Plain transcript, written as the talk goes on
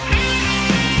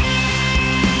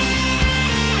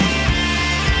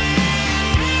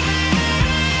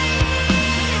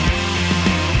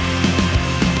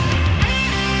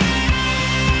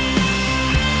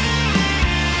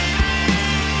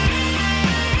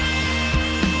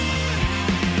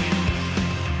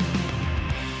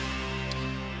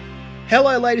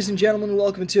Hello, ladies and gentlemen.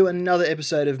 Welcome to another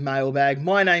episode of Mailbag.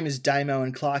 My name is Damo,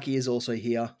 and Clarky is also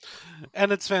here.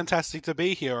 And it's fantastic to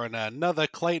be here on another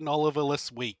Clayton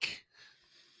Oliver-less week.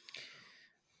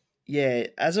 Yeah,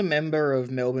 as a member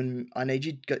of Melbourne, I need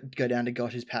you to go down to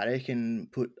Gosh's paddock and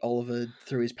put Oliver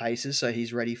through his paces so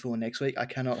he's ready for next week. I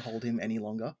cannot hold him any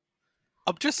longer.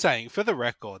 I'm just saying, for the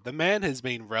record, the man has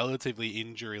been relatively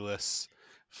injuryless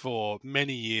for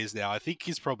many years now. I think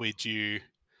he's probably due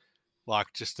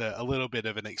just a little bit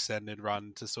of an extended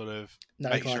run to sort of No,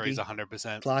 make sure he's Clarky.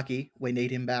 100%. Clarky, we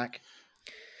need him back.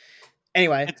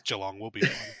 Anyway, It's Geelong, we'll be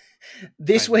fine.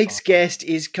 this Same as week's last week. guest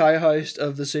is co-host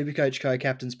of the Supercoach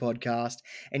Co-Captains podcast,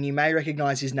 and you may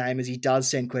recognise his name as he does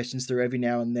send questions through every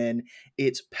now and then.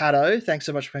 It's Pato. Thanks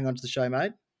so much for coming on to the show,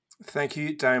 mate. Thank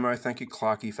you, Damo. Thank you,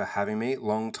 Clarky, for having me.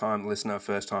 Long-time listener,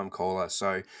 first-time caller.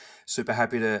 So super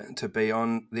happy to be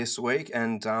on this week,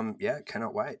 and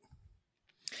cannot wait.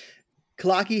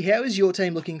 Clarky, how is your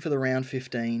team looking for the round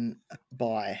 15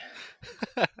 bye?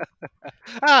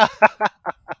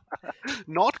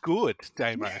 Not good,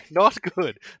 Damo. Not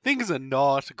good. Things are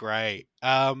not great.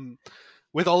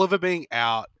 With Oliver being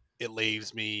out, it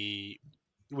leaves me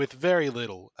with very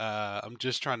little. I'm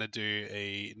just trying to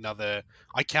do another.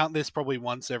 I count this probably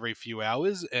once every few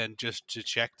hours, and just to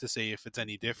check to see if it's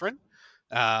any different.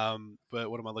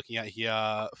 But what am I looking at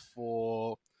here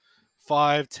for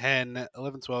 5, 10,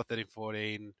 11, 12, 13,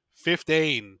 14,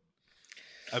 15?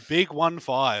 A big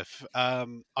 1-5.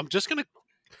 I'm just gonna.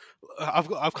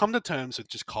 I've come to terms with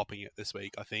just copying it this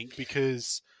week. I think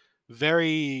because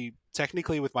very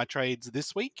technically with my trades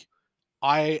this week,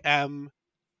 I am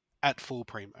at full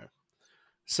primo.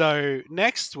 So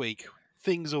next week,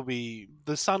 things will be.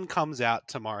 The sun comes out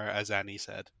tomorrow, as Annie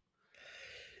said.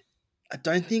 I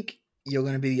don't think you're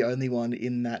going to be the only one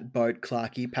in that boat,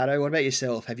 Clarky. Pato, what about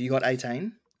yourself? Have you got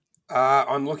 18?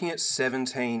 I'm looking at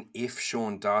 17 if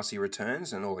Sean Darcy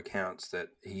returns, and all accounts that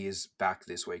he is back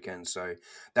this weekend. So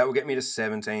that will get me to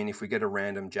 17. If we get a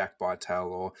random Jack Bytel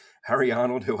or Harry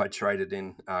Arnold, who I traded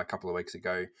in a couple of weeks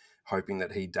ago, hoping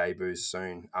that he debuts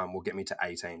soon, will get me to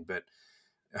 18. But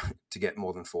to get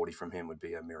more than 40 from him would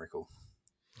be a miracle.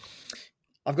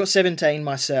 I've got 17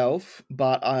 myself,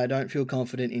 but I don't feel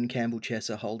confident in Campbell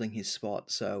Chesser holding his spot.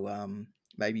 So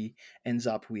maybe ends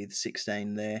up with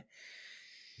 16 there.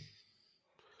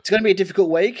 It's going to be a difficult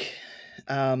week.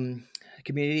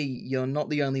 Community, you're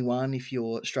not the only one if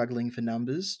you're struggling for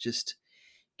numbers. Just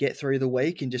get through the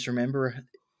week and just remember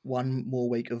one more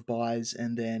week of buys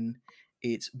and then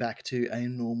it's back to a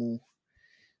normal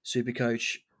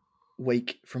Supercoach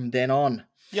week from then on.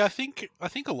 Yeah, I think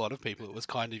a lot of people, it was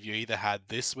kind of you either had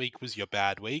this week was your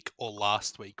bad week or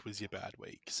last week was your bad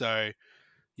week. So,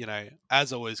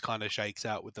 as always, kind of shakes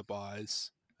out with the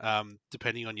buys.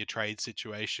 Depending on your trade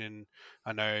situation,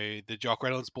 I know the Jock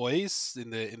Reynolds boys in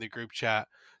the group chat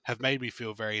have made me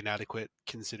feel very inadequate,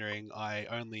 considering I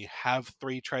only have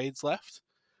 3 trades left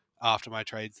after my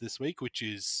trades this week, which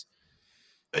is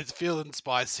it's feeling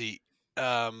spicy,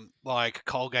 like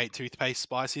Colgate toothpaste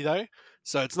spicy though.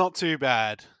 So it's not too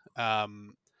bad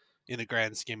in the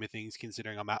grand scheme of things,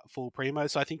 considering I'm at full primo.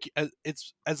 So I think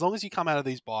it's as long as you come out of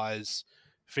these buys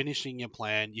finishing your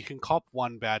plan, you can cop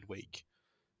one bad week.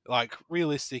 Like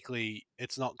realistically,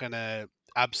 it's not going to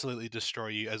absolutely destroy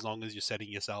you as long as you're setting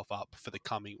yourself up for the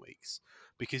coming weeks,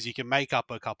 because you can make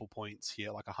up a couple points here,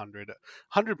 like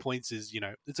 100 points is,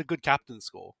 it's a good captain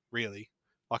score, really,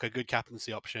 like a good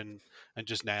captaincy option, and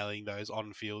just nailing those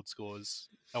on-field scores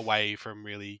away from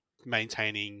really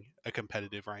maintaining a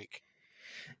competitive rank.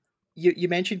 You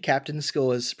mentioned captain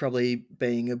scores probably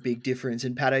being a big difference.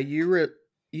 And Pato,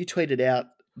 you tweeted out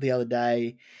the other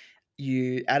day,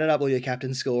 you added up all your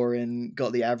captain score and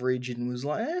got the average and was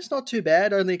like, it's not too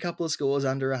bad. Only a couple of scores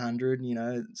under 100,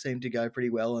 it seemed to go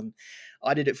pretty well. And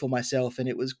I did it for myself and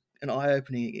it was an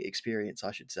eye-opening experience,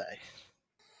 I should say.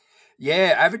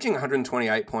 Yeah, averaging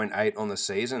 128.8 on the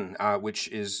season, which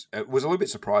was a little bit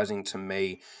surprising to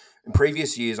me. In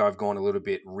previous years, I've gone a little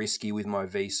bit risky with my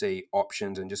VC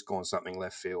options and just gone something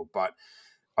left field. But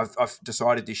I've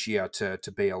decided this year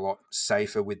to be a lot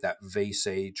safer with that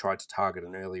VC, tried to target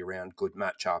an early round good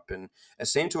matchup, and it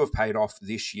seemed to have paid off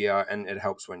this year, and it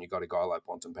helps when you got a guy like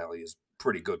Bontempelli is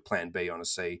pretty good plan B on a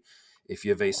C if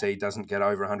your VC doesn't get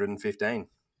over 115.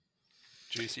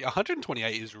 Juicy.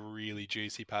 128 is really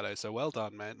juicy, Pato. So well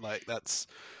done, man.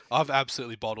 I've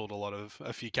absolutely bottled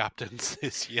a few captains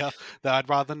this year that I'd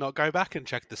rather not go back and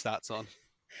check the stats on.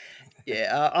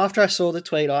 Yeah, after I saw the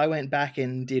tweet, I went back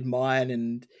and did mine,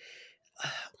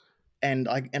 and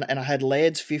I had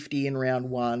Laird's 50 in round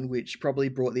 1, which probably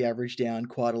brought the average down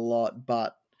quite a lot.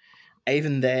 But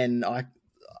even then,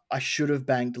 I should have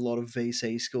banked a lot of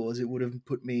VC scores. It would have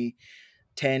put me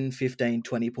 10, 15,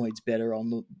 20 points better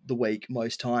on the week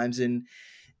most times. And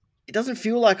it doesn't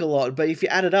feel like a lot, but if you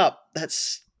add it up,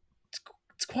 it's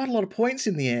quite a lot of points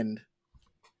in the end.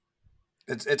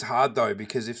 It's hard though,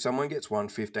 because if someone gets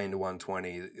 115 to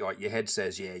 120, like your head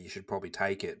says, yeah, you should probably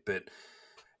take it, but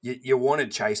you want to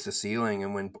chase the ceiling.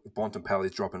 And when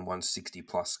Bontempelli's dropping 160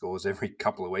 plus scores every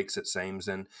couple of weeks, it seems,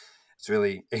 and it's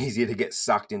really easier to get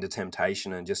sucked into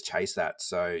temptation and just chase that.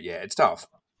 So yeah, it's tough.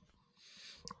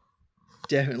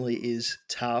 Definitely is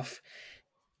tough.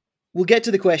 We'll get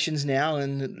to the questions now,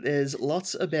 and there's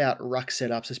lots about ruck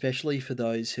setups, especially for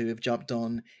those who have jumped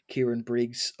on Kieran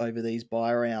Briggs over these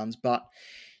bye rounds. But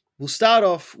we'll start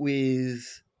off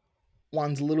with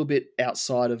one's a little bit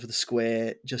outside of the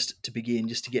square just to begin,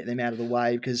 just to get them out of the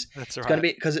way, because That's it's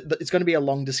right. going to be a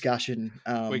long discussion.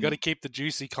 We got to keep the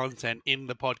juicy content in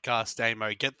the podcast,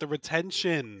 Damo. Get the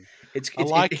retention. I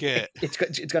like it. It's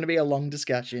going to be a long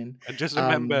discussion. And just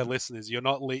remember, listeners, you're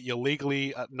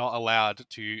legally not allowed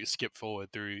to skip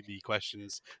forward through the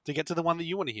questions to get to the one that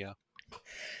you want to hear.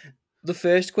 The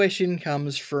first question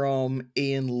comes from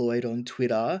Ian Lloyd on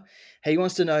Twitter. He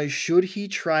wants to know, should he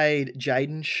trade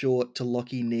Jaden Short to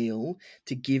Lockie Neal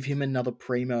to give him another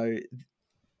primo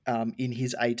in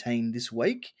his 18 this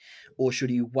week, or should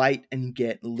he wait and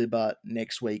get Libba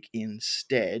next week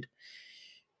instead?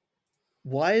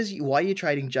 Why are you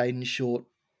trading Jaden Short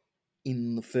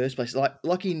in the first place? Like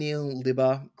Lockie Neal,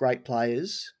 Libba, great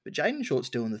players, but Jaden Short's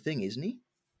doing the thing, isn't he?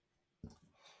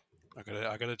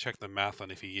 I gotta check the math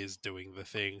on if he is doing the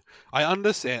thing. I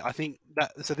understand. I think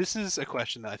that so. This is a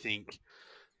question that I think,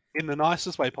 in the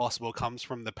nicest way possible, comes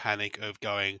from the panic of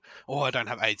going, "Oh, I don't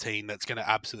have 18. That's going to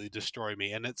absolutely destroy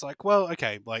me." And it's like, well,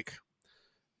 okay, like,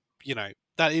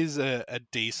 that is a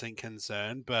decent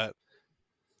concern, but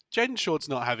Jaden Short's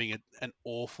not having an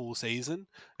awful season,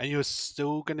 and you're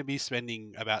still going to be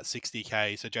spending about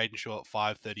 60k. So Jaden Short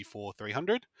 534,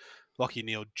 300. Lockie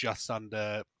Neal just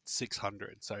under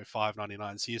 600, so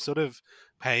 599. So you're sort of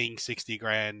paying 60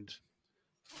 grand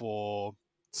for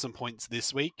some points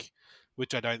this week,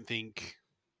 which I don't think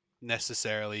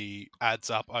necessarily adds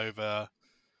up over,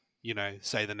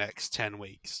 say the next 10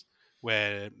 weeks,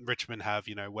 where Richmond have,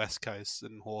 West Coast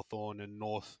and Hawthorn and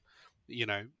North,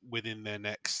 within their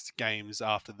next games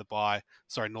after the bye.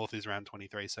 Sorry, North is round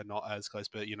 23, so not as close,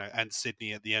 but, and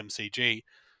Sydney at the MCG.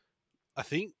 I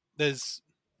think there's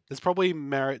probably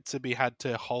merit to be had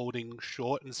to holding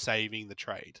Short and saving the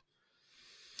trade.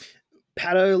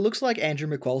 Pato, looks like Andrew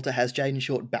McQualter has Jaden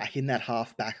Short back in that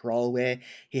half back role where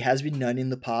he has been known in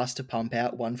the past to pump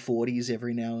out 140s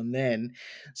every now and then.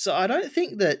 So I don't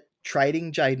think that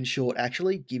trading Jaden Short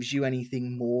actually gives you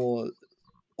anything more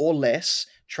or less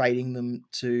trading them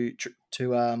to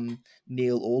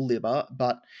Neil or Libba,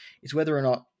 but it's whether or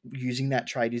not using that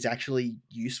trade is actually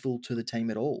useful to the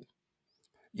team at all.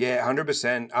 Yeah,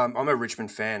 100%. I'm a Richmond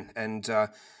fan, and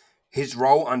his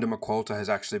role under McQualter has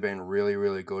actually been really,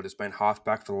 really good. It's been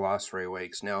halfback for the last 3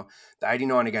 weeks. Now, the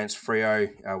 89 against Freo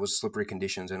was slippery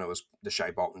conditions, and it was the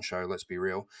Shea Bolton show, let's be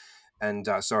real. And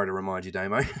sorry to remind you,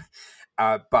 Damo.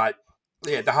 But,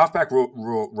 yeah, the halfback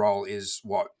role is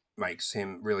what makes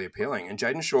him really appealing. And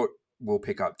Jaden Short will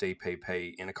pick up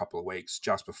DPP in a couple of weeks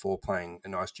just before playing a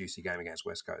nice, juicy game against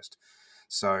West Coast.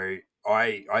 So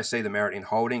I see the merit in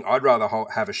holding. I'd rather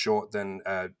have a Short than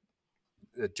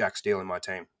Jack Steele in my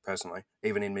team, personally,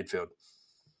 even in midfield.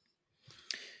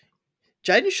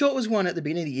 Jaden Short was one at the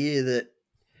beginning of the year that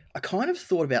I kind of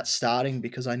thought about starting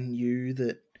because I knew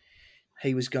that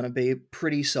he was going to be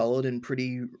pretty solid and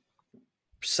pretty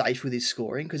safe with his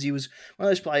scoring, because he was one of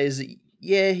those players that,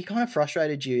 yeah, he kind of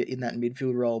frustrated you in that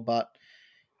midfield role, but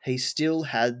he still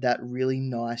had that really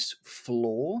nice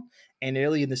floor. And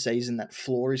early in the season, that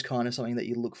floor is kind of something that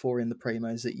you look for in the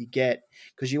primos that you get,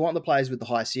 because you want the players with the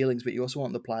high ceilings, but you also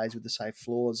want the players with the safe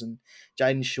floors. And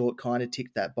Jaden Short kind of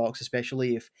ticked that box,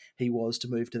 especially if he was to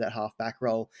move to that half-back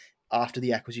role after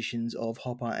the acquisitions of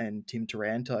Hopper and Tim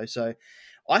Taranto. So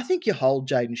I think you hold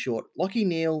Jaden Short. Lockie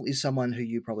Neal is someone who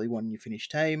you probably want in your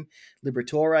finished team.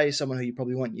 Liberatore is someone who you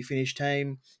probably want in your finished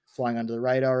team, flying under the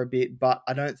radar a bit, but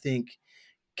I don't think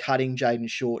cutting Jaden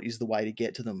Short is the way to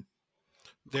get to them.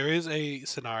 There is a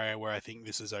scenario where I think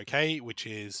this is okay, which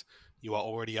is you are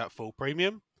already at full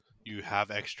premium, you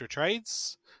have extra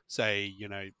trades, say,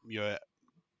 you're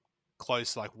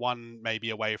close, like one maybe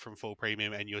away from full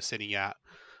premium, and you're sitting at,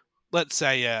 let's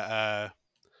say,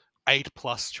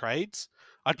 8+ trades.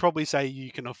 I'd probably say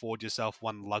you can afford yourself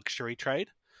one luxury trade.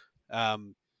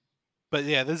 But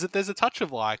yeah, there's a touch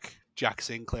of like Jack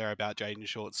Sinclair about Jaden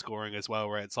Short scoring as well,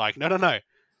 where it's like, no,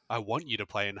 I want you to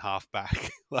play in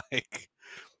halfback. Like,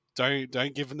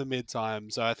 don't give him the mid time.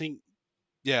 So I think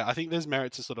there's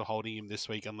merit to sort of holding him this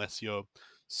week unless you're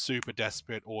super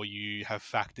desperate or you have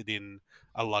factored in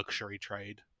a luxury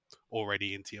trade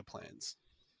already into your plans.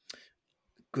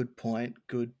 Good point.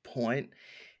 Good point.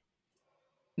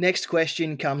 Next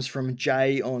question comes from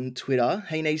Jay on Twitter.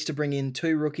 He needs to bring in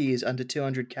 2 rookies under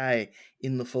 200k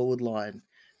in the forward line.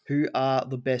 Who are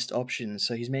the best options?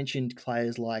 So he's mentioned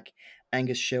players like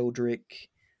Angus Sheldrick,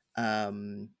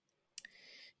 um,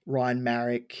 Ryan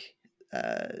Marrick,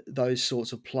 those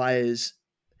sorts of players.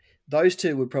 Those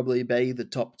 2 would probably be the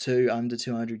top 2 under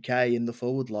 200k in the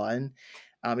forward line.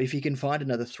 If you can find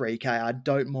another 3k, I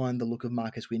don't mind the look of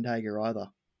Marcus Windhager either.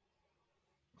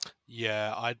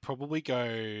 Yeah, I'd probably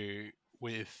go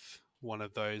with one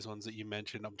of those ones that you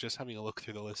mentioned. I'm just having a look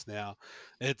through the list now.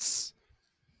 It's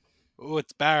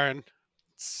barren.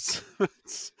 It's a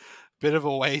bit of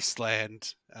a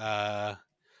wasteland as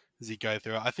you go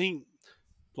through it. I think,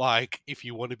 like, if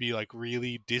you want to be like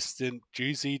really distant,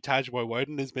 juicy, Tajwo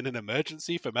Woden has been an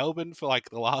emergency for Melbourne for like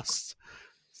the last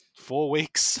 4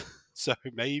 weeks, so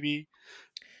maybe.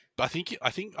 But I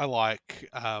think I like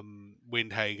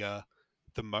Windhager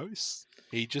the most.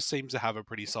 He just seems to have a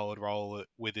pretty solid role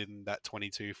within that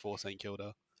 22 for St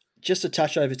Kilda. Just a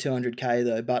touch over 200k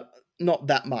though, but not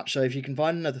that much. So if you can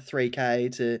find another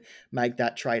 3k to make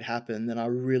that trade happen, then I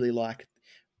really like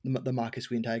the Marcus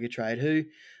Windhager trade.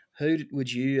 Who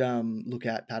would you look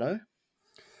at, Pato?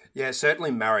 Yeah,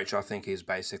 certainly Marriage, I think, is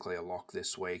basically a lock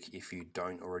this week if you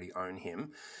don't already own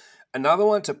him. Another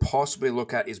one to possibly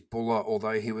look at is Buller,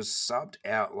 although he was subbed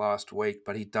out last week,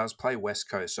 but he does play West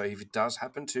Coast. So if he does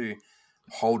happen to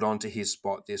hold on to his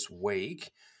spot this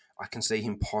week, I can see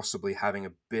him possibly having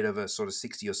a bit of a sort of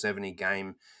 60 or 70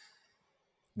 game,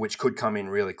 which could come in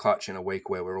really clutch in a week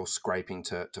where we're all scraping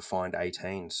to find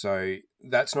 18. So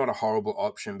that's not a horrible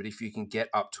option, but if you can get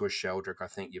up to a Sheldrick, I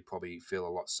think you'd probably feel a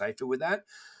lot safer with that.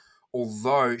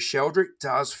 Although Sheldrick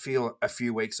does feel a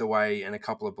few weeks away and a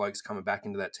couple of blokes coming back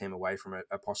into that team away from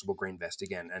a possible green vest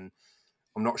again. And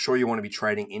I'm not sure you want to be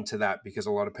trading into that because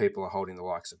a lot of people are holding the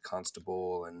likes of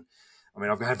Constable. And I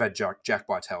mean, I've had Jack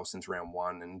Bytel since round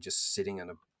 1 and just sitting in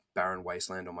a barren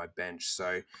wasteland on my bench.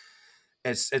 So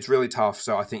it's really tough.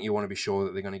 So I think you want to be sure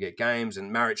that they're going to get games.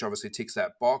 And Marich obviously ticks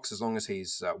that box. As long as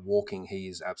he's walking, he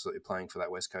is absolutely playing for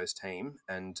that West Coast team.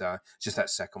 And just that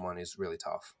second one is really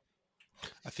tough.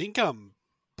 I think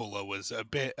Buller was a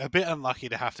bit unlucky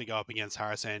to have to go up against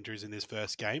Harris Andrews in his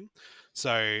first game.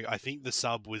 So I think the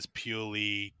sub was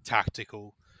purely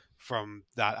tactical from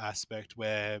that aspect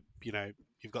where, you know,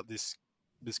 you've got this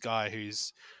guy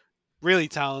who's really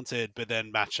talented, but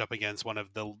then matched up against one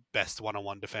of the best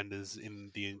one-on-one defenders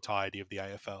in the entirety of the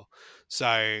AFL.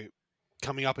 So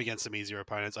coming up against some easier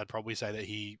opponents, I'd probably say that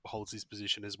he holds his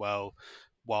position as well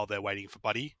while they're waiting for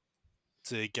Buddy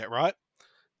to get right.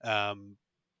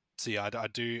 So yeah, I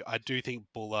do think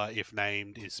Buller, if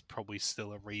named, is probably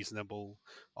still a reasonable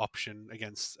option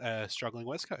against struggling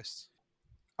West Coast.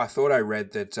 I thought I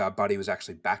read that Buddy was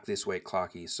actually back this week,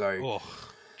 Clarkey. So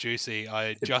juicy!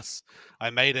 I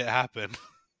made it happen.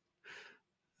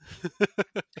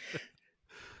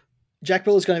 Jack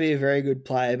Bull is going to be a very good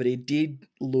player, but he did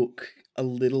look a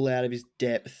little out of his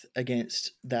depth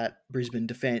against that Brisbane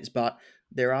defence. But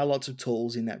there are lots of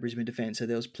tools in that Brisbane defence, so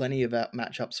there was plenty of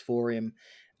matchups for him.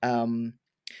 Wait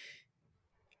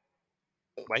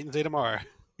and see tomorrow.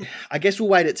 I guess we'll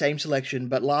wait at team selection.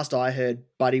 But last I heard,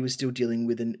 Buddy was still dealing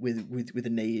with a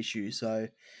knee issue. So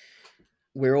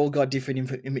we're all got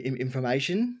different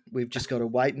information. We've just got to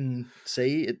wait and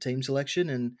see at team selection.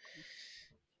 And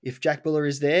if Jack Buller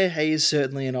is there, he is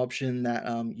certainly an option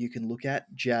that you can look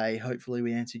at. Jay, hopefully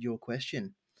we answered your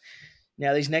question.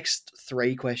 Now, these next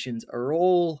 3 questions are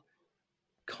all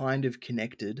kind of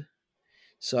connected.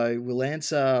 So we'll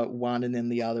answer one and then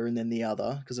the other and then the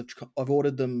other because I've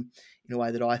ordered them in a way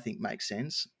that I think makes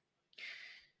sense.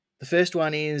 The first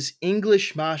one is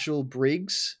English Marshall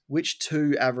Briggs. Which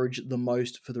 2 average the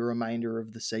most for the remainder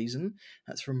of the season?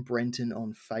 That's from Brenton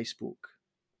on Facebook.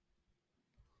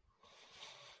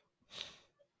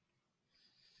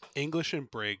 English and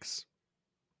Briggs.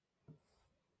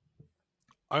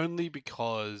 Only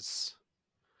because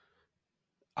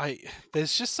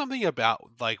there's just something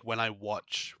about like when I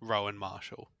watch Rowan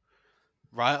Marshall,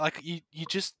 right? Like you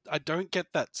just I don't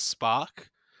get that spark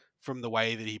from the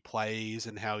way that he plays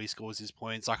and how he scores his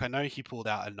points. Like I know he pulled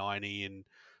out a 90 in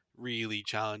really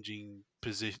challenging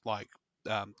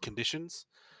conditions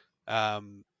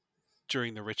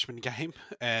during the Richmond game,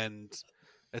 and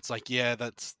it's like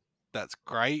that's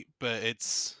great, but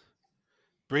it's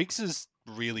Briggs is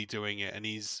really doing it, and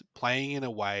he's playing in a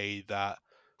way that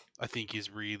I think is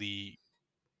really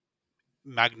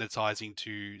magnetizing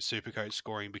to Supercoach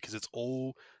scoring because it's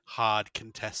all hard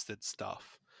contested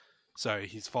stuff. So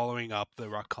he's following up the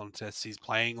ruck contests. He's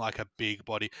playing like a big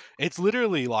body. It's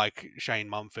literally like Shane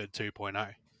Mumford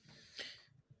 2.0.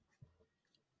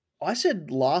 I said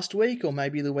last week or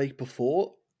maybe the week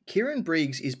before, Kieran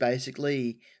Briggs is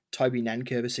basically Toby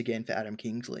Nankervis again for Adam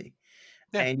Kingsley.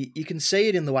 Yeah. And you can see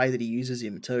it in the way that he uses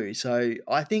him too. So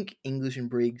I think English and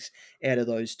Briggs, out of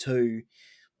those two,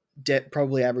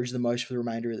 probably average the most for the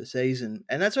remainder of the season.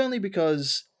 And that's only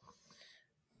because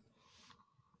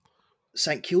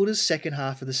St Kilda's second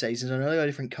half of the season, I know they're a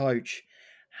different coach,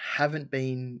 haven't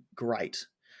been great.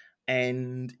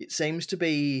 And it seems to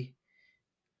be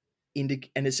and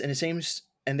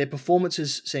their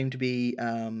performances seem to be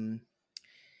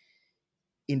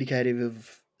indicative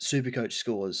of Supercoach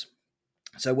scores.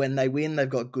 So when they win, they've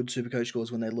got good Supercoach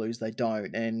scores. When they lose, they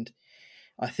don't. And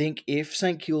I think if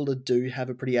St Kilda do have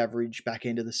a pretty average back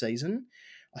end of the season,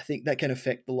 I think that can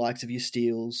affect the likes of your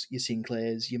Steels, your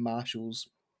Sinclairs, your Marshalls,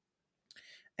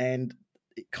 and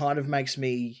it kind of makes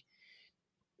me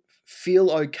feel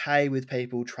okay with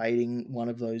people trading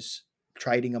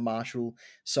a Marshall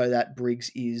so that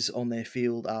Briggs is on their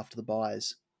field after the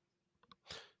buys.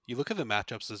 You look at the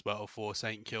matchups as well for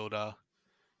St Kilda.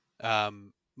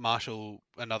 Marshall,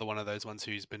 another one of those ones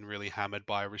who's been really hammered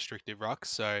by restrictive rucks.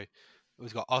 So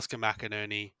we've got Oscar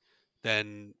McInerney.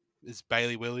 Then is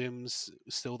Bailey Williams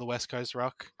still the West Coast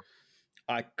ruck?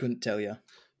 I couldn't tell you.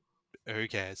 Who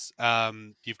cares?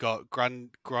 You've got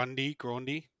Gaundry.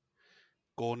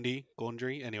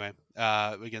 Anyway,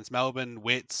 against Melbourne,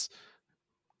 Witts,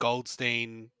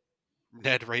 Goldstein,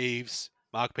 Ned Reeves,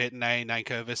 Mark Pittenay,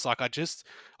 Nankervis. Like, I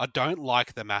don't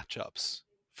like the matchups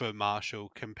for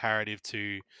Marshall comparative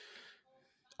to.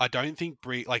 I don't think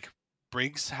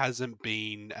Briggs hasn't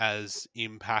been as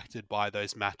impacted by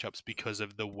those matchups because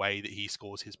of the way that he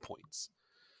scores his points.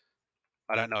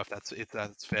 I don't know if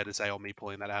that's fair to say, or me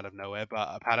pulling that out of nowhere,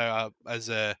 but Pato,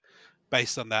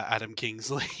 based on that Adam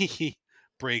Kingsley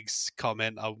Briggs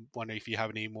comment, I wonder if you have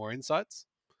any more insights.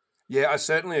 Yeah, I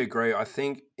certainly agree. I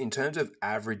think in terms of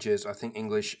averages, I think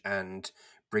English and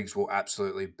Briggs will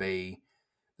absolutely be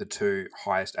the two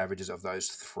highest averages of those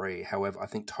three. However, I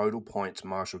think total points,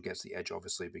 Marshall gets the edge,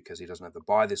 obviously, because he doesn't have the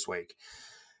bye this week.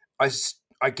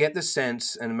 I get the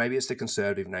sense, and maybe it's the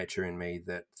conservative nature in me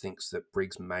that thinks that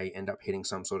Briggs may end up hitting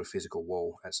some sort of physical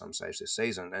wall at some stage this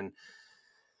season. And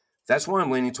that's why I'm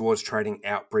leaning towards trading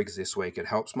out Briggs this week. It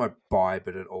helps my buy,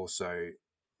 but it also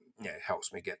it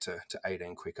helps me get to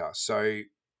 18 quicker. So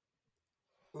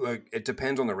look, it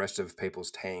depends on the rest of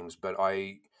people's teams, but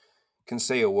I can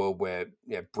see a world where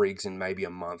Briggs in maybe a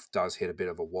month does hit a bit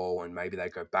of a wall, and maybe they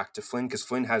go back to Flynn because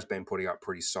Flynn has been putting up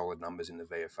pretty solid numbers in the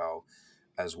VFL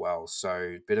as well.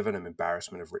 So bit of an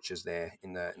embarrassment of riches there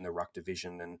in the ruck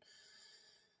division, and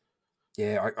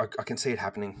I can see it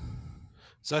happening.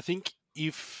 So I think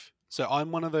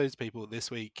I'm one of those people this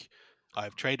week.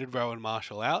 I've traded Rowan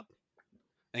Marshall out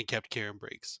and kept Kieran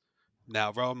Briggs.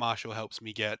 Now Rowan Marshall helps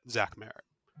me get Zach Merritt.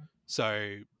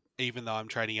 So even though I'm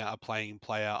trading out a playing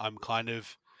player, I'm kind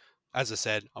of, as I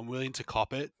said, I'm willing to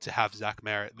cop it to have Zach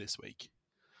Merritt this week.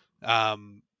 But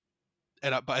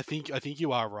I think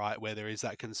you are right where there is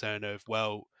that concern of,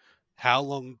 well, how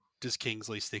long does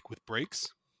Kingsley stick with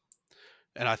Briggs?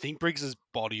 And I think Briggs's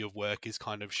body of work is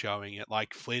kind of showing it.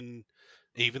 Like Flynn,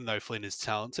 even though Flynn is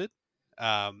talented,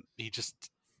 he just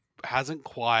hasn't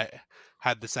quite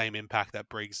had the same impact that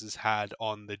Briggs has had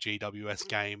on the GWS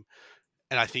game.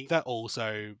 And I think that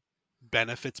also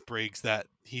benefits Briggs that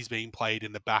he's being played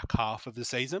in the back half of the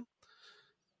season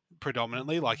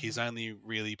predominantly. Like he's only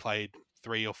really played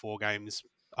 3 or 4 games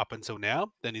up until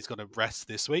now. Then he's got to rest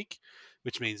this week,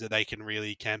 which means that they can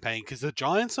really campaign because the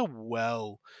Giants are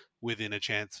well within a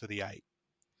chance for the 8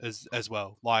 as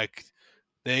well. Like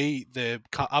the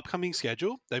upcoming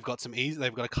schedule, they've got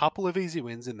a couple of easy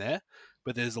wins in there,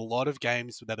 but there's a lot of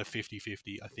games that are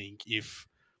 50-50, I think, if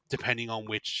depending on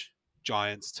which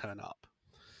Giants turn up.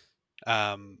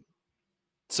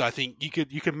 So I think you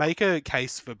could make a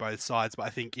case for both sides, but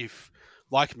I think if,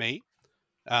 like me,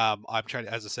 I'm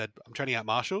trading, as I said, I'm trading out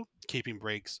Marshall, keeping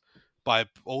Briggs, but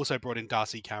I've also brought in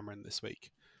Darcy Cameron this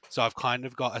week. So I've kind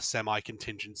of got a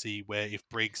semi-contingency where if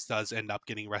Briggs does end up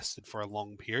getting rested for a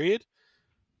long period,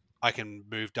 I can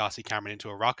move Darcy Cameron into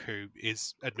a ruck who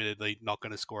is admittedly not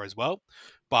going to score as well.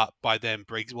 But by then,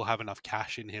 Briggs will have enough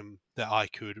cash in him that I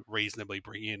could reasonably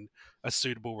bring in a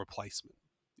suitable replacement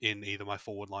in either my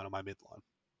forward line or my mid line.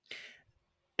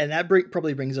 And that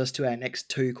probably brings us to our next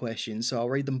two questions, so I'll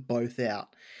read them both out.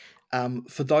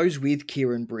 For those with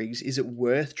Kieran Briggs, is it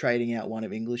worth trading out one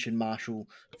of English and Marshall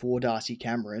for Darcy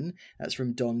Cameron? That's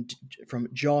from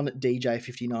John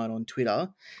DJ59 on Twitter,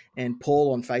 and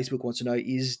Paul on Facebook wants to know: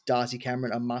 is Darcy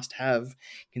Cameron a must-have,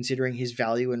 considering his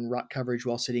value and ruck coverage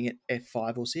while sitting at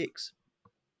F5 or 6?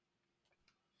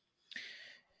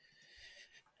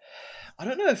 I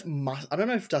don't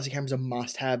know if Darcy Cameron's a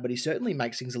must-have, but he certainly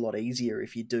makes things a lot easier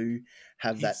if you do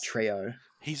have that He's trio.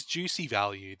 he's juicy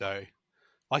value though.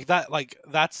 Like that, like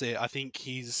that's it. I think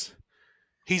he's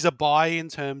a buy in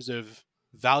terms of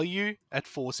value at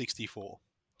 464.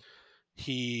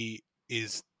 He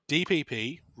is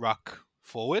DPP ruck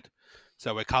forward,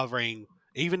 so we're covering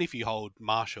even if you hold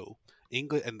Marshall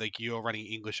English and like you're running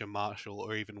English and Marshall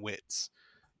or even Wits,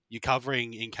 you're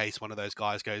covering in case one of those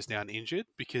guys goes down injured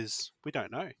because we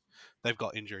don't know. They've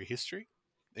got injury history.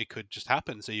 It could just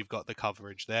happen, so you've got the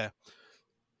coverage there.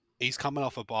 He's coming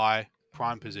off a bye,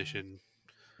 prime position.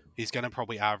 He's going to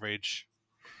probably average,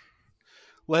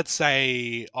 let's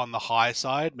say on the high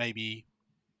side, maybe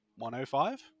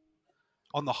 105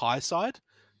 on the high side.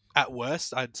 At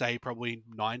worst, I'd say probably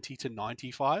 90 to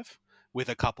 95 with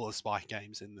a couple of spike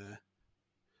games in there.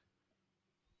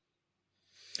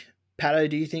 Pato,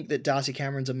 do you think that Darcy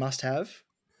Cameron's a must-have?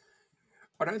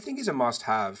 I don't think he's a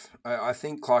must-have. I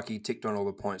think Clarkey ticked on all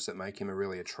the points that make him a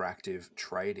really attractive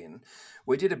trade-in.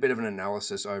 We did a bit of an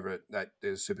analysis over at the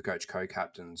Supercoach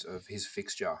co-captains of his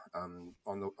fixture on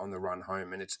the run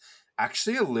home, and it's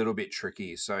actually a little bit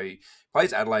tricky. So he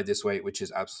plays Adelaide this week, which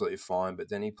is absolutely fine, but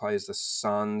then he plays the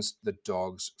Suns, the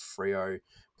Dogs, Freo,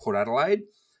 Port Adelaide,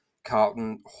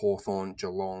 Carlton, Hawthorn,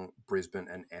 Geelong, Brisbane,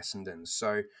 and Essendon.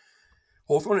 So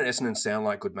Hawthorn and Essendon sound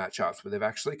like good matchups, but they've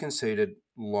actually conceded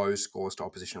low scores to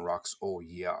opposition rucks all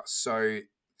year. So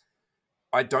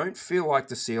I don't feel like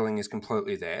the ceiling is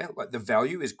completely there. Like the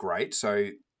value is great.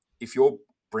 So if you're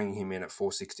bringing him in at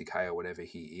 460k or whatever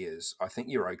he is, I think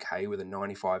you're okay with a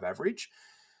 95 average,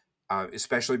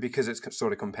 especially because it's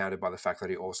sort of compounded by the fact that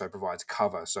he also provides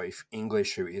cover. So if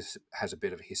English, who has a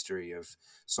bit of a history of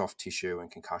soft tissue and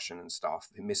concussion and stuff,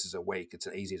 he misses a week, it's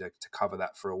easy to cover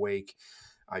that for a week.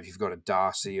 If you've got a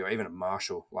Darcy or even a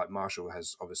Marshall, like Marshall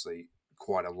has obviously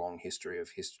quite a long history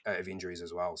of injuries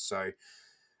as well. So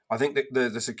I think that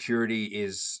the security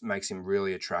makes him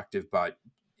really attractive, but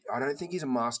I don't think he's a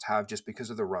must-have just because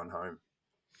of the run home.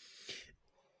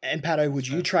 And Pato, would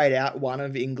you trade out one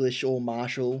of English or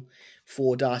Marshall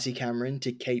for Darcy Cameron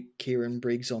to keep Kieran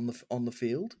Briggs on the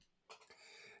field?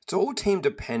 It's all team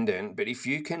dependent, but if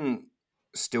you can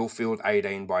still field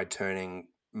 18 by turning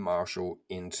Marshall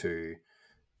into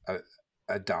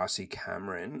a Darcy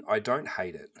Cameron, I don't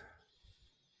hate it.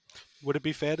 Would it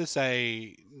be fair to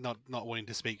say, not wanting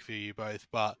to speak for you both,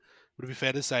 but would it be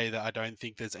fair to say that I don't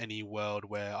think there's any world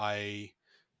where I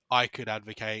could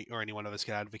advocate or any one of us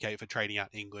could advocate for trading out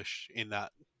English in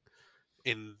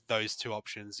those two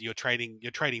options? You're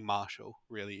trading Marshall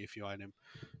really if you own him.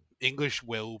 English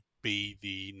will be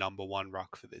the number one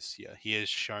ruck for this year. He has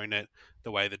shown it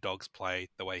the way the Dogs play,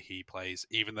 the way he plays,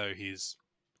 even though he's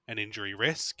an injury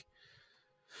risk.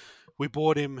 We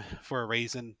bought him for a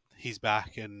reason. He's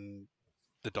back, and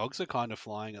the Dogs are kind of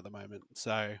flying at the moment.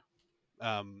 So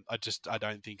I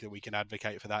don't think that we can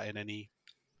advocate for that in any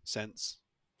sense.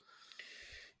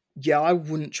 Yeah, I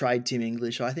wouldn't trade Tim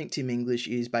English. I think Tim English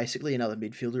is basically another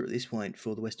midfielder at this point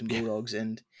for the Western Bulldogs.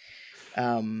 And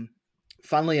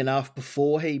funnily enough,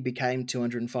 before he became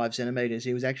 205 centimetres,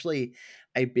 he was actually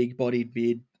a big-bodied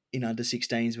mid in under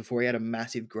 16s before he had a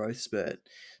massive growth spurt.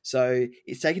 So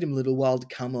it's taken him a little while to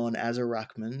come on as a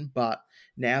ruckman, but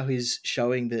now he's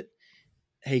showing that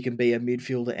he can be a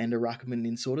midfielder and a ruckman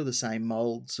in sort of the same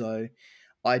mould. So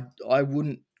I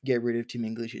wouldn't get rid of Tim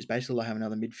English. It's basically like having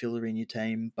another midfielder in your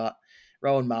team. But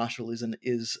Rowan Marshall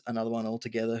is another one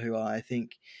altogether who I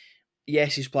think,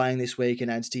 yes, he's playing this week and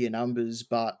adds to your numbers,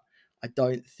 but I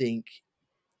don't think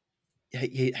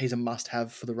he's a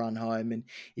must-have for the run home. And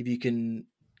if you can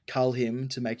cull him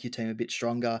to make your team a bit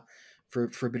stronger for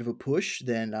a bit of a push,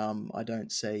 then I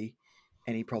don't see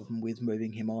any problem with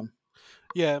moving him on.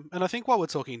 Yeah, and I think while we're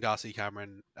talking Darcy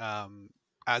Cameron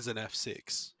as an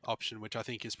F6 option, which I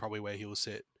think is probably where he'll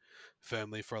sit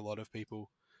firmly for a lot of people,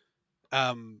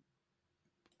 I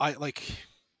like.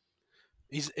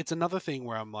 It's another thing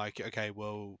where I'm like, okay,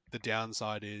 well, the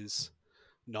downside is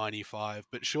 95,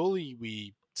 but surely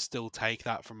we still take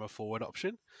that from a forward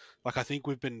option. Like, I think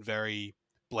we've been very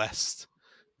blessed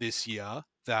this year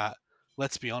that,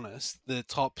 let's be honest, the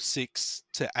top 6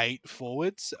 to 8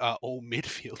 forwards are all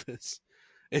midfielders.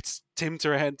 It's Tim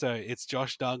Taranto, it's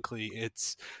Josh Dunkley,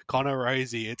 it's Connor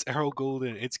Rosie, it's Errol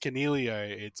Goulden, it's Canelio,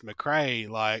 it's McRae.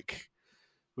 Like,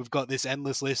 we've got this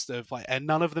endless list of and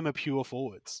none of them are pure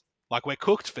forwards. Like, we're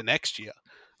cooked for next year.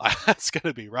 That's going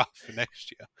to be rough for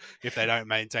next year if they don't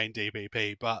maintain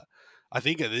DPP. But I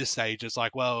think at this stage, it's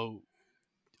like, well,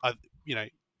 you know,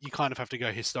 you kind of have to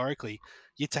go historically.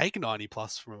 You take 90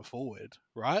 plus from a forward,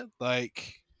 right?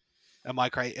 Like, am I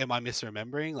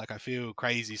misremembering? Like, I feel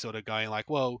crazy sort of going like,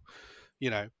 well, you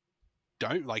know,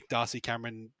 don't like Darcy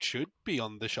Cameron should be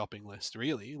on the shopping list,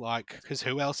 really. Like, because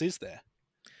who else is there?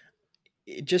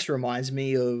 It just reminds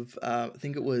me of, I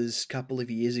think it was a couple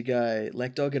of years ago,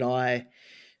 Dog and I,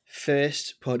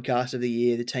 first podcast of the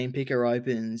year, the team picker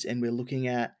opens, and we're looking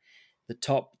at the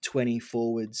top 20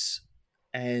 forwards,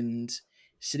 and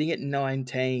sitting at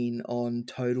 19 on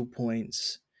total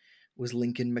points was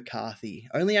Lincoln McCarthy.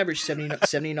 Only averaged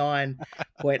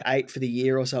 79.8 for the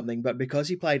year or something, but because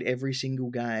he played every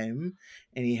single game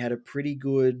and he had a pretty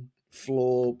good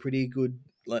floor, pretty good,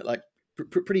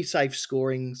 pretty safe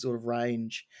scoring sort of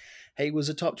range, he was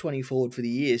a top 20 forward for the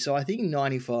year. So I think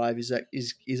 95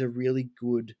 is a really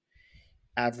good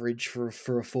average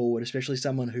for a forward, especially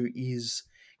someone who is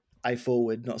a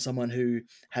forward, not someone who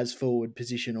has forward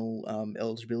positional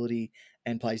eligibility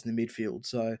and plays in the midfield.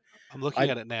 So I'm looking I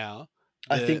at it now.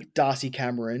 I think Darcy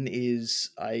Cameron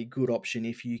is a good option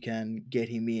if you can get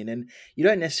him in. And you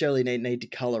don't necessarily need to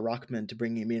colour Ruckman to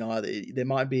bring him in either. There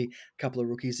might be a couple of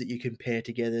rookies that you can pair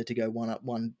together to go one up,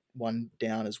 one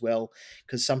down as well.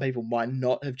 Because some people might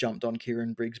not have jumped on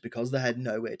Kieran Briggs because they had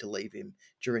nowhere to leave him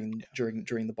during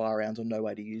the bye rounds or no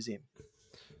way to use him.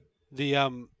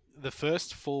 The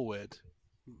first forward,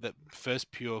 the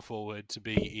first pure forward to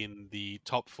be in the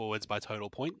top forwards by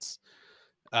total points,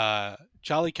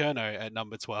 Charlie Curnow at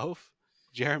number 12,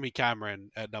 Jeremy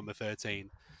Cameron at number 13.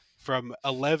 From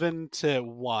 11 to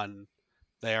 1,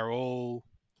 they are all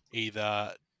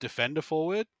either defender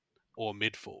forward or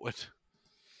mid forward.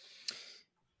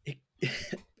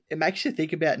 It makes you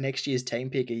think about next year's team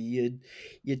picker.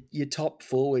 Your top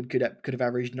forward could have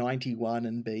averaged 91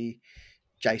 and be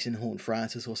Jason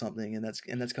Horne-Francis or something, and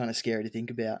that's kind of scary to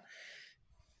think about.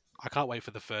 I can't wait for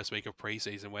the first week of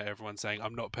preseason where everyone's saying,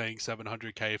 I'm not paying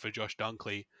 $700K for Josh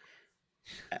Dunkley.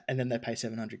 And then they pay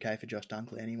 $700K for Josh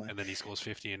Dunkley anyway. And then he scores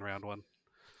 50 in round 1.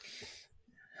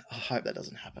 I hope that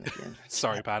doesn't happen again.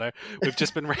 Sorry, Pato. We've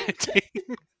just been ranting.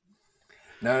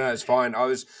 No, it's fine. I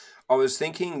was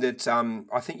thinking that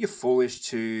I think you're foolish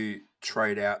to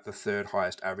trade out the third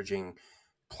highest averaging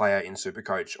player in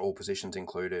Supercoach, all positions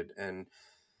included. And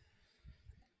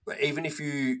even if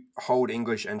you hold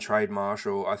English and trade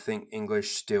Marshall, I think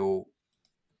English still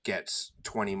gets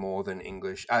 20 more than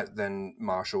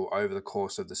Marshall over the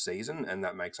course of the season, and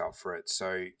that makes up for it.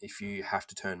 So if you have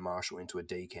to turn Marshall into a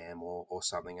decam or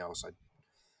something else,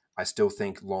 I still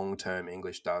think long-term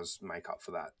English does make up for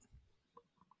that.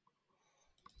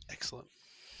 Excellent.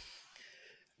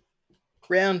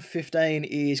 Round 15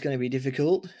 is going to be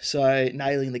difficult, so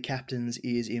nailing the captains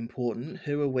is important.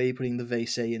 Who are we putting the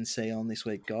VC and C on this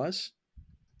week, guys?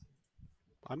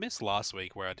 I missed last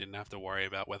week where I didn't have to worry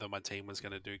about whether my team was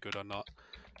going to do good or not.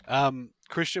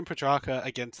 Christian Petrarca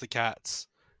against the Cats.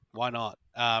 Why not?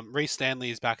 Reece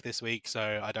Stanley is back this week,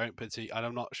 so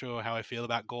I'm not sure how I feel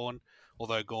about Gawn,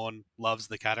 although Gawn loves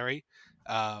the Cattery.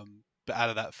 But out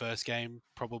of that first game,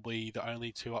 probably the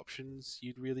only two options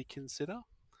you'd really consider.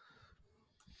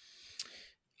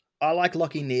 I like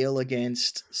Lachie Neale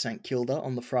against St Kilda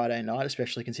on the Friday night,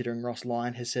 especially considering Ross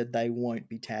Lyon has said they won't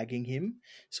be tagging him.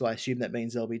 So I assume that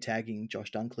means they'll be tagging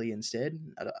Josh Dunkley instead,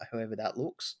 however that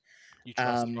looks. You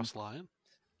trust Ross Lyon?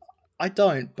 I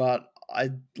don't, but I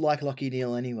like Lachie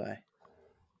Neale anyway.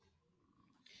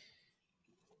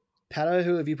 Pato,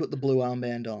 who have you put the blue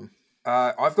armband on?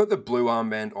 I've got the blue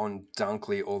armband on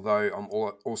Dunkley, although I'm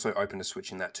also open to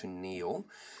switching that to Neale.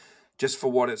 Just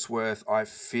for what it's worth, I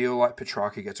feel like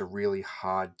Petrarca gets a really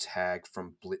hard tag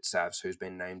from Blitzavs, who's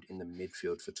been named in the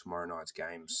midfield for tomorrow night's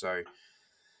game. So,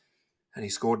 and he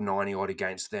scored 90 odd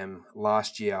against them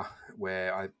last year,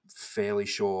 where I'm fairly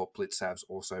sure Blitzavs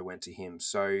also went to him.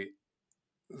 So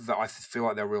I feel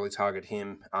like they'll really target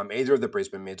him. Either of the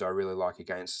Brisbane mids I really like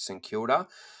against St Kilda.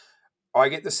 I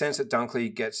get the sense that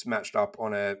Dunkley gets matched up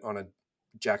on a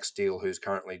Jack Steele, who's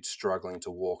currently struggling to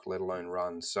walk, let alone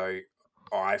run. So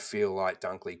I feel like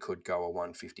Dunkley could go a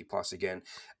 150 plus again.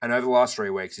 And over the last 3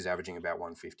 weeks, he's averaging about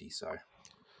 150. So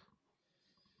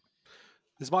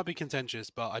this might be contentious,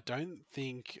 but I don't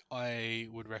think I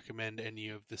would recommend any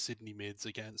of the Sydney mids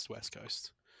against West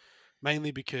Coast.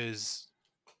 Mainly because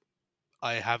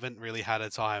I haven't really had a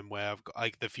time where I've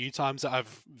got, the few times that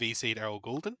I've VC'd Errol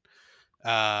Goulden,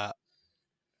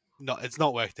 it's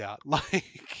not worked out.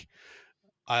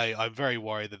 I'm very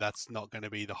worried that that's not going to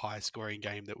be the high scoring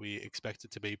game that we expect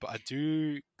it to be. But I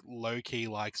do low key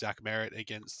like Zach Merritt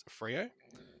against Freo,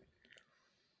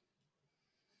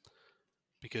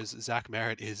 because Zach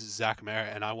Merritt is Zach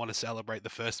Merritt, and I want to celebrate the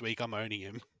first week I'm owning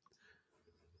him.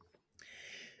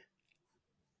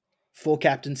 For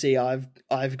captaincy,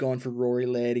 I've gone for Rory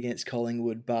Laird against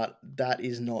Collingwood, but that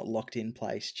is not locked in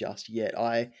place just yet.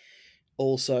 I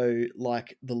also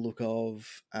like the look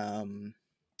of,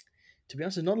 to be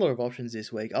honest, there's not a lot of options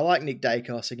this week. I like Nick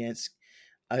Dacos against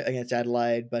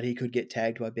Adelaide, but he could get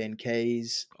tagged by Ben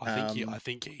Keys. I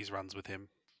think Keys runs with him.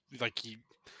 Like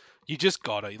you just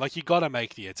gotta you gotta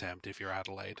make the attempt if you're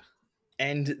Adelaide.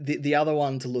 And the other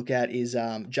one to look at is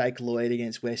Jake Lloyd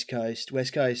against West Coast.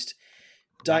 West Coast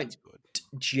don't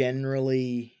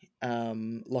generally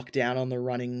lock down on the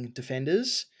running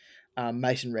defenders.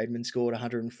 Mason Redmond scored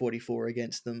 144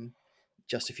 against them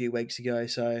just a few weeks ago,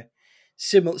 so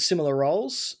similar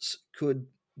roles could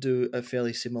do a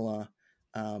fairly similar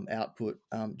output.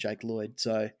 Jake Lloyd,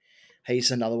 so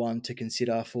he's another one to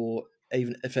consider for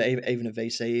even a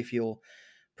VC if you're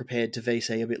prepared to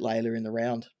VC a bit later in the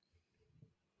round.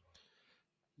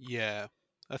 Yeah,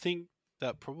 I think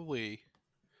that probably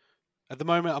at the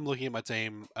moment I'm looking at my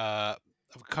team. I've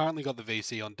currently got the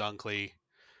VC on Dunkley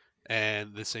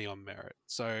and the C on Merritt,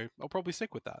 so I'll probably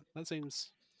stick with that. That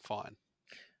seems fine.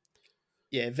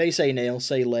 Yeah, VC Neil,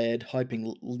 C Laird,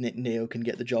 hoping Neil can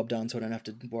get the job done so I don't have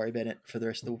to worry about it for the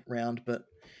rest of the round. But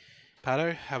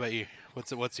Pato, how about you?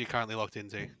 What's you currently locked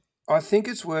into? I think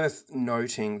it's worth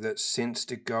noting that since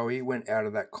DeGoey went out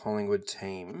of that Collingwood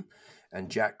team and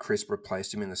Jack Crisp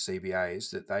replaced him in the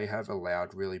CBAs, that they have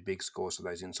allowed really big scores to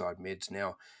those inside mids.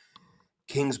 Now,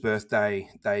 King's birthday,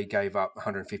 they gave up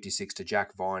 156 to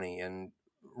Jack Viney, and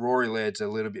Rory Laird's a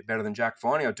little bit better than Jack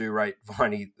Viney. I do rate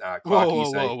Viney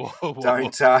Clarkey, so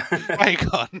don't hang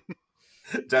on.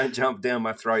 Don't jump down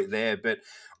my throat there, but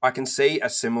I can see a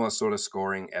similar sort of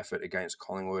scoring effort against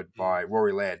Collingwood by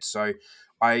Rory Laird. So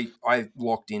I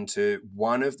locked into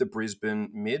one of the Brisbane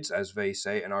mids as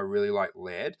VC, and I really like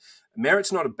Laird.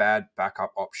 Merritt's not a bad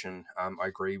backup option. I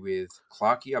agree with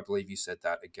Clarkey. I believe you said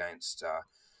that against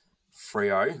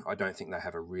Freo. I don't think they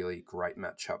have a really great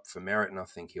matchup for Merritt, and I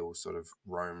think he'll sort of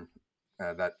roam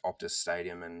that Optus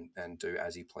Stadium and do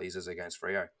as he pleases against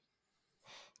Freo.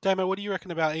 Damo, what do you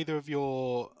reckon about either of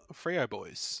your Freo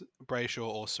boys, Brayshaw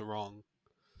or Sarong?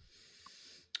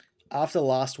 After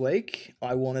last week,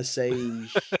 I want to see.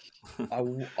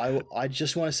 I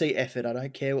just want to see effort. I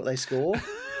don't care what they score.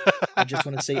 I just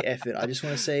want to see effort. I just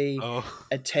want to see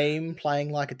a team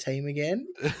playing like a team again.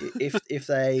 If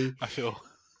they, I feel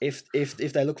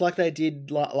if they look like they did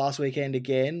last weekend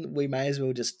again, we may as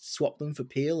well just swap them for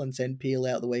Peel and send Peel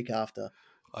out the week after.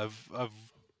 I've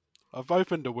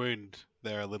opened a wound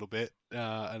there a little bit,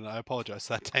 and I apologise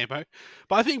for that, Damo.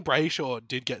 But I think Brayshaw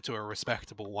did get to a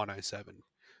respectable 107,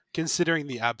 considering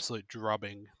the absolute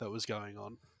drubbing that was going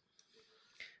on.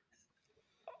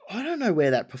 I don't know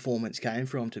where that performance came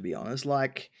from, to be honest.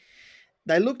 Like,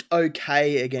 they looked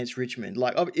okay against Richmond.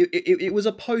 Like, it was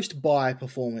a post-bye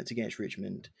performance against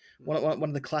Richmond. One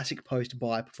of the classic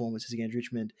post-bye performances against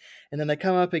Richmond. And then they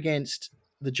come up against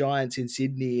the Giants in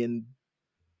Sydney, and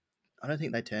I don't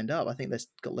think they turned up. I think they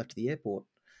got left to the airport.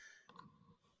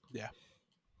 Yeah.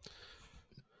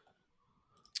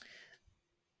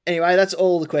 Anyway, that's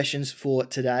all the questions for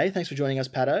today. Thanks for joining us,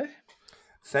 Pato.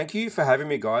 Thank you for having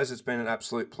me, guys. It's been an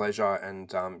absolute pleasure,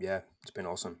 and it's been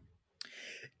awesome.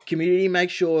 Community,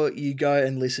 make sure you go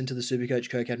and listen to the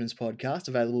Supercoach Co-Captains podcast,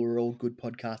 available where all good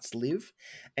podcasts live.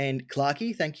 And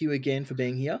Clarkey, thank you again for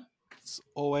being here. It's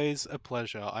always a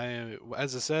pleasure.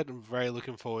 As I said, I'm very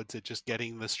looking forward to just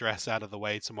getting the stress out of the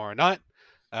way tomorrow night,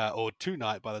 or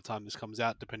tonight by the time this comes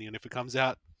out, depending on if it comes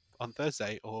out on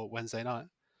Thursday or Wednesday night.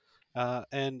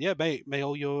 And yeah, may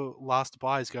all your last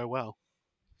buys go well.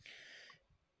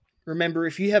 Remember,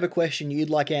 if you have a question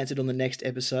you'd like answered on the next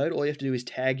episode, all you have to do is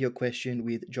tag your question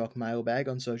with Jock Mailbag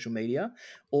on social media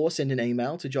or send an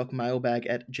email to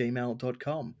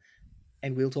jockmailbag@gmail.com.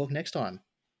 And we'll talk next time.